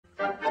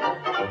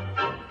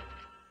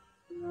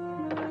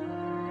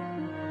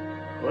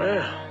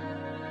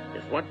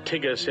what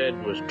Tigger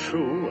said was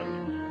true,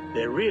 and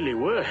there really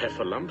were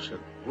heffalumps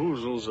and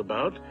woozles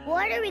about.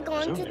 What are we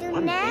going to do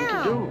one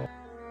now? thing to do.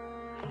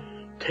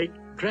 Take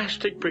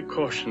drastic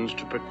precautions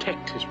to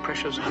protect his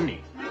precious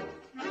honey.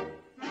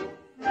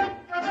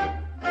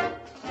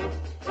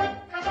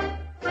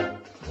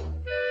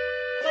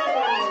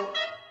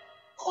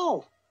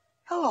 Oh,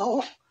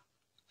 hello.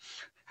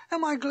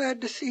 Am I glad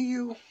to see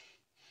you?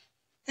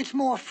 It's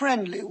more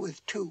friendly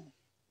with two.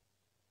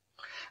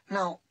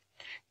 Now,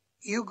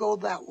 you go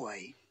that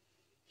way,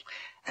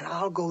 and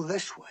I'll go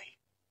this way.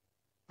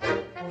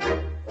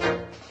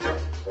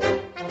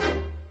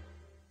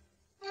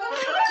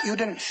 You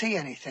didn't see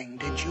anything,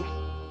 did you?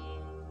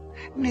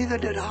 Neither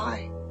did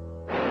I.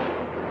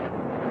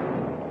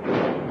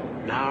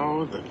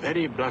 Now the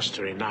very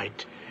blustery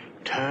night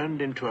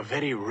turned into a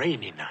very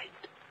rainy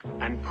night,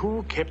 and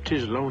Pooh kept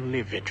his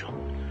lonely vigil,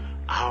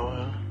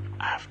 hour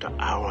after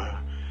hour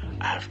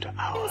after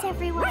hour. Thanks,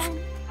 everyone.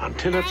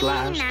 Until at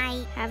last,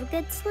 Night. Have a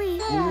good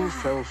sleep. Pooh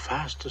fell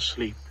fast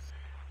asleep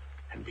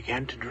and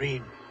began to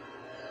dream.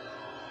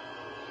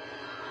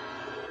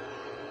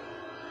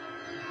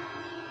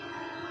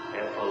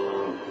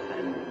 Heffalumps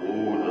and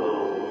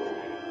woozles,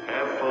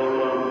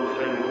 heffalumps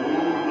and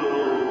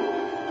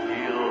woozles,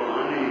 steal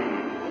honey.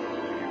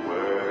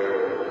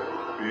 Beware,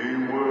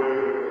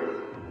 beware.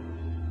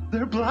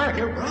 They're black.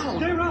 They're brown.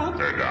 They're up.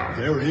 They're down.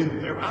 They're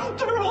in. They're out.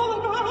 They're all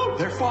about.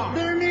 They're far.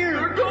 They're near.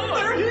 They're gone.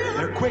 They're here.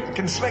 They're quick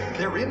and slick.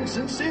 They're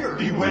insincere.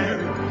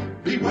 Beware,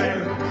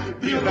 beware,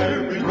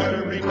 beware,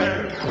 beware,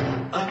 beware.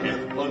 A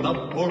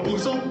heffalump or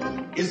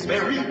woozle is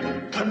very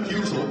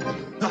confusal.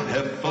 The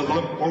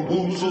heffalump or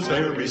woozle's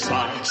very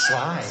sly.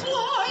 Sly.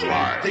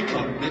 Sly. They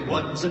come in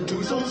ones and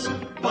twozles,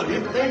 but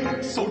if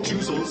they so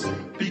choozles,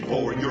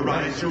 before your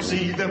eyes you'll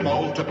see them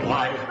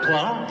multiply.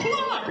 Fly.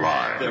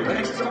 They're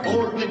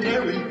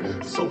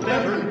extraordinary, so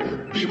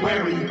better be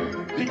wary,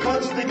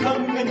 because they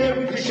come in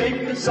every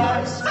shape and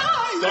size.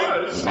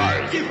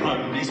 Size. If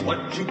honey's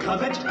what you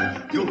covet,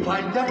 you'll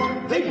find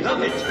that they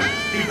love it,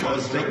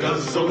 because they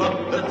guzzle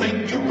up the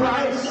thing you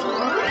prize.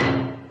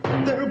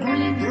 They're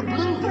green, they're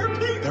blue, they're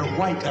pink, they're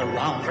white, they're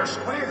round, they're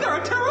square,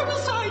 they're a terrible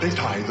sight. They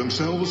tie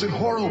themselves in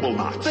horrible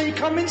knots. They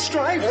come in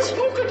stripes or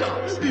polka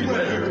dots.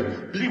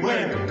 Beware,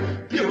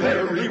 beware,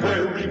 beware,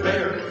 beware,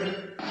 beware.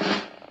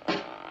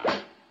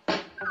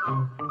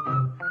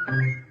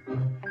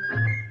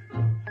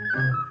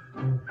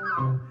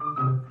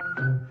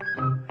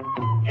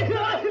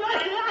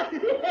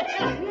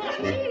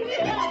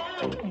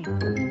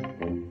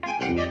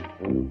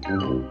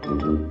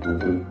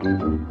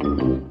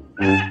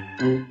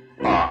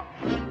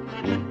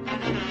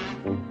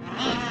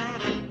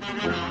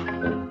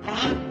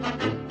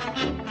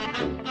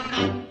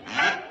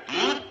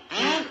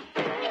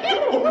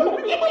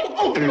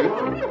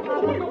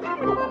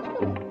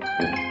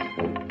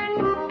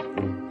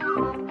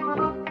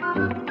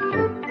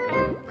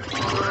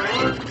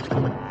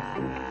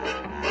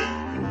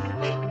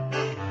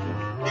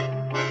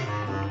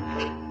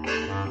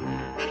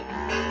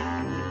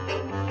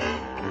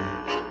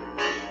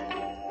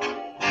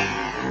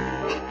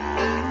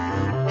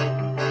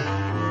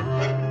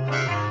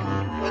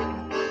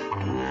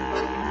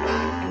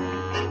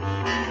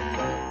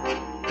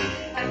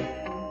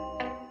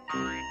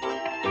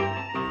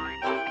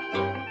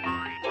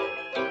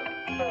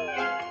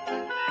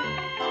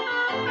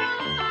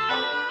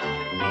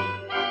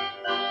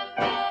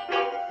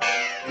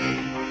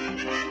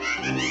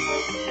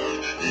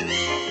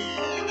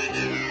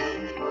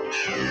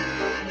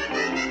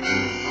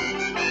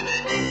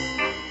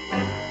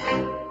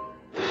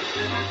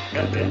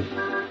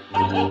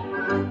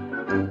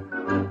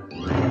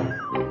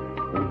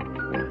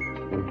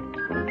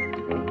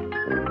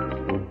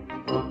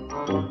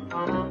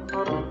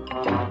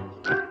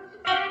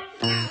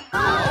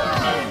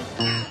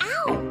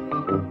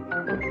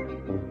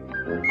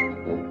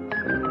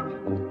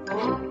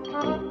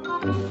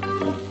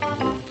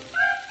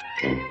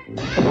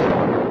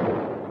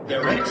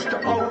 They're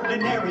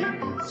extraordinary,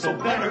 so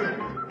better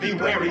be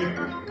wary,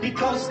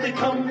 because they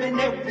come in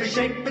every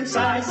shape and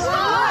size.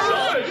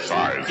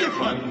 Size. If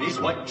honey's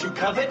what you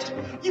covet,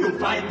 you'll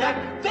find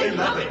that they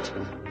love it,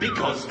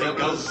 because they'll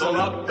guzzle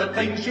up the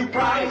things you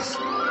prize.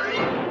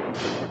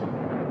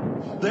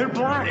 They're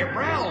black. They're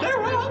brown.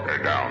 They're up.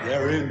 They're down.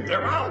 They're in.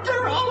 They're out.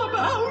 They're all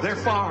about. They're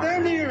far.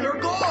 They're near. They're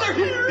gone. They're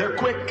here. They're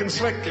quick and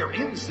slick. They're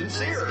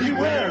insincere.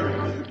 Beware,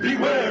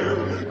 beware,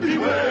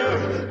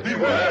 beware,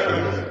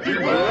 beware,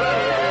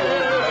 beware.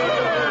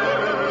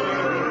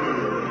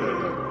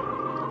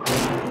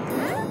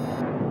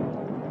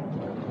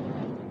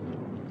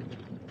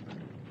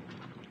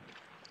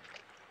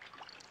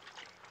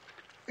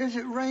 Is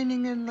it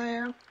raining in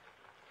there?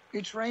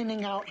 It's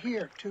raining out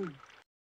here, too.